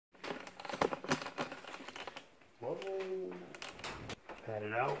Pat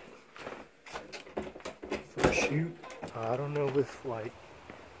it out for the shoot. I don't know if like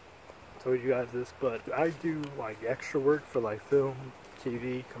I told you guys this, but I do like extra work for like film,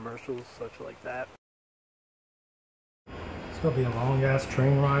 TV, commercials, such like that. It's gonna be a long ass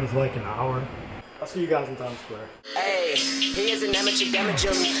train ride. It's like an hour. I'll see you guys in Times Square. Hey, he is an amateur, damage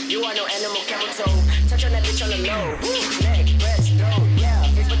him. You are no animal, camel toe. Touch on that bitch on the low. Neck, breast, dough. Yeah,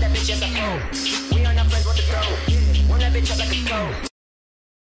 face with that bitch, yes, I know. We are not friends, what the throw. Run that bitch up like a goat.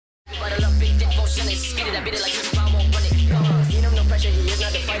 Bottle up, big dick, motion, and skid it. I beat it like Chris Brown, won't run it. Seen him, no pressure, he is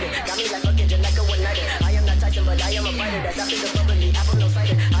not the fighter. Got me like fucking Janeka one-nighter. I am not Tyson, but I am a fighter. That's after the bubbly, apple no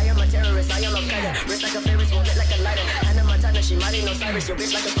cider. I am a terrorist, I am a kiter. Wrist like a Ferris, won't lit like a lighter. Hannah Montana, she mighty, no Cyrus. Your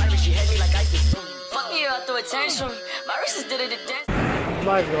bitch like a virus, she hit me like ISIS. Fuck me out the attention. My wrist did it to dance. I'm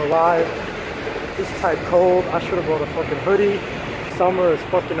not even gonna lie, it's type cold. I should have brought a fucking hoodie. Summer is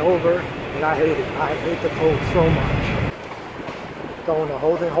fucking over, and I hate it. I hate the cold so much. Going to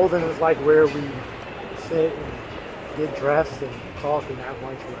Holden. Holden is like where we sit and get dressed and talk and have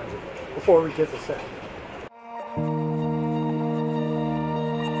lunch or whatever before we get to set.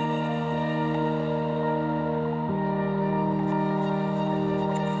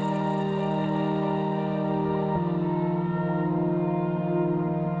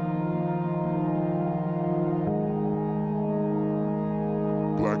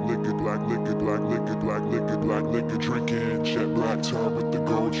 Black liquor, drinking jet black tub with the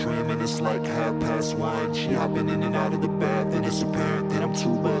gold trim, and it's like 1:30. She hopping in and out of the bath, and it's apparent that I'm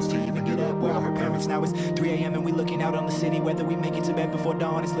too buzzed to even get up with her parents. Now it's 3 a.m. and we looking out on the city. Whether we make it to bed before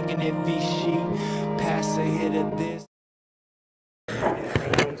dawn, it's looking at Vichy. Pass a hit of this.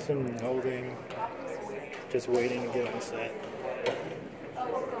 Johnson holding, just waiting to get on set.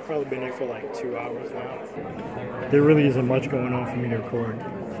 Probably been here for like 2 hours now. There really isn't much going on for me to record.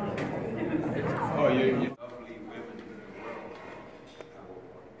 Oh, yeah.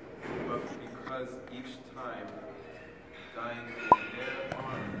 But because each time dying in their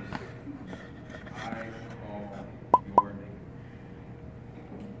arms, I call your name.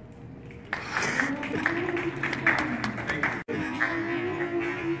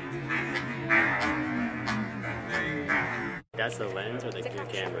 That's the lens or your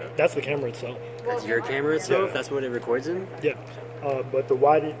camera? That's the camera itself. That's your camera itself? Yeah. That's what it records in? Yeah. But the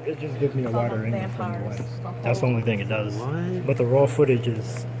wide, it just gives me a wider angle from the lens. That's the only thing it does. What? But the raw footage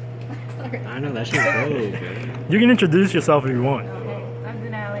is... I know, that shit's dope. You can introduce yourself if you want. Okay, I'm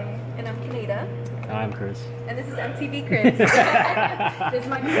Denali. And I'm Kaneda. I'm Chris. And this is MTV Chris. This is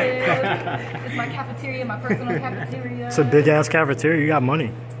my crib. This is my cafeteria, my personal cafeteria. It's a big ass cafeteria. You got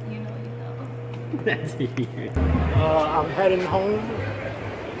money. You know. That's weird. I'm heading home.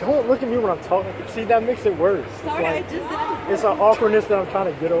 Don't look at me when I'm talking. See, that makes it worse. Sorry, I just didn't. It's an awkwardness that I'm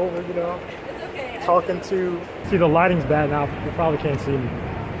trying to get over, you know? It's okay. Talking to... See, the lighting's bad now. You probably can't see me.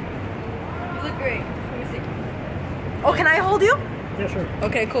 You look great. Let me see. Oh, can I hold you? Yeah, sure.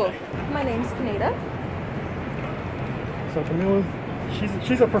 Okay, cool. My name's Kaneda. So Camila,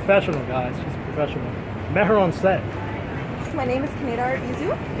 she's a professional, guys. She's a professional. Met her on set. My name is Kaneda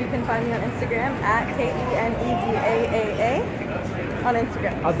Arbizu. You can find me on Instagram at KENEDAAA on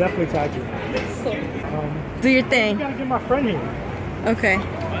Instagram. I'll definitely tag you. Do your thing. You gotta get my friend here. Okay.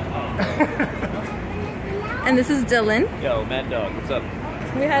 And this is Dylan. Yo, Mad Dog, what's up?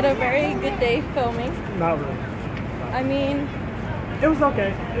 We had a very good day filming. Not really. I mean, It was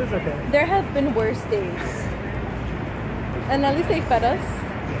okay. It was okay. there have been worse days. And at least they fed us.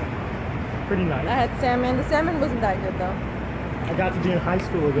 Pretty I nice. had salmon. The salmon wasn't that good though. I got to be in high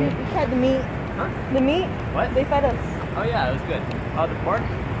school We again. had the meat. Huh? The meat? What? They fed us. Oh yeah, it was good. Oh, the pork?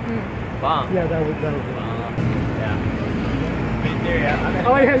 Bomb. Yeah, that was good. Yeah. There, yeah.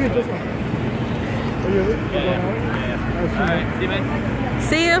 Oh yeah, you just... Are you Yeah. Alright, see you, man.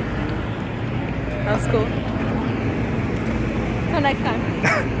 See you. That was cool. Till next time.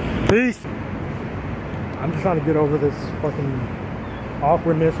 Peace. I'm just trying to get over this fucking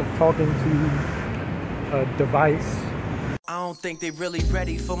awkwardness of talking to a device. I don't think they really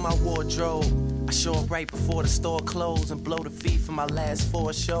ready for my wardrobe. I show up right before the store closed and blow the fee for my last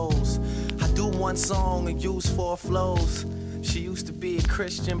 4 shows. I do one song and use 4 flows. She used to be a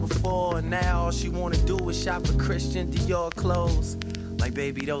Christian before, and now all she wanna do is shop for Christian Dior clothes. Like,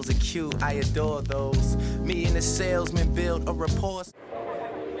 baby, those are cute, I adore those. Me and the salesman build a rapport.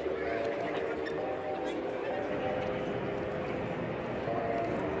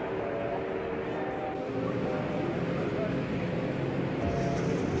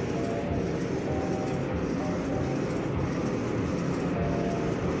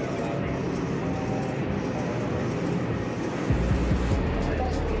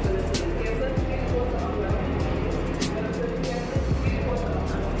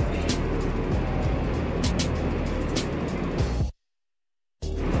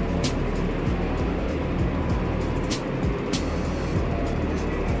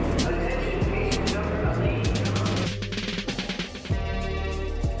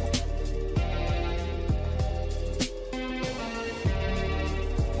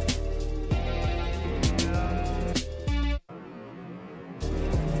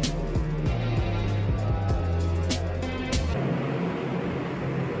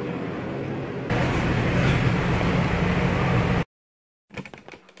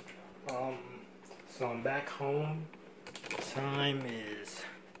 I'm back home. Time is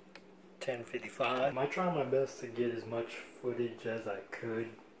 10:55. I tried my best to get as much footage as I could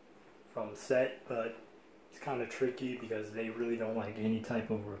from set, but it's kind of tricky because they really don't like any type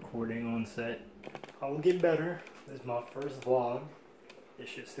of recording on set. I will get better. This is my first vlog. This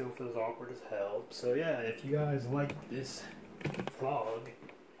shit still feels awkward as hell. So yeah, if you guys like this vlog,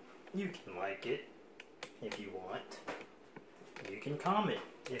 you can like it if you want. You can comment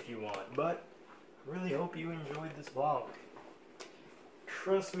if you want, but I really hope you enjoyed this vlog.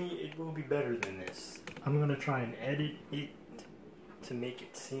 Trust me, it will be better than this. I'm gonna try and edit it to make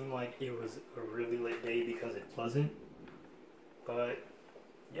it seem like it was a really late day because it wasn't. But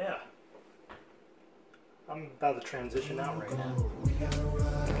yeah, I'm about to transition out right now.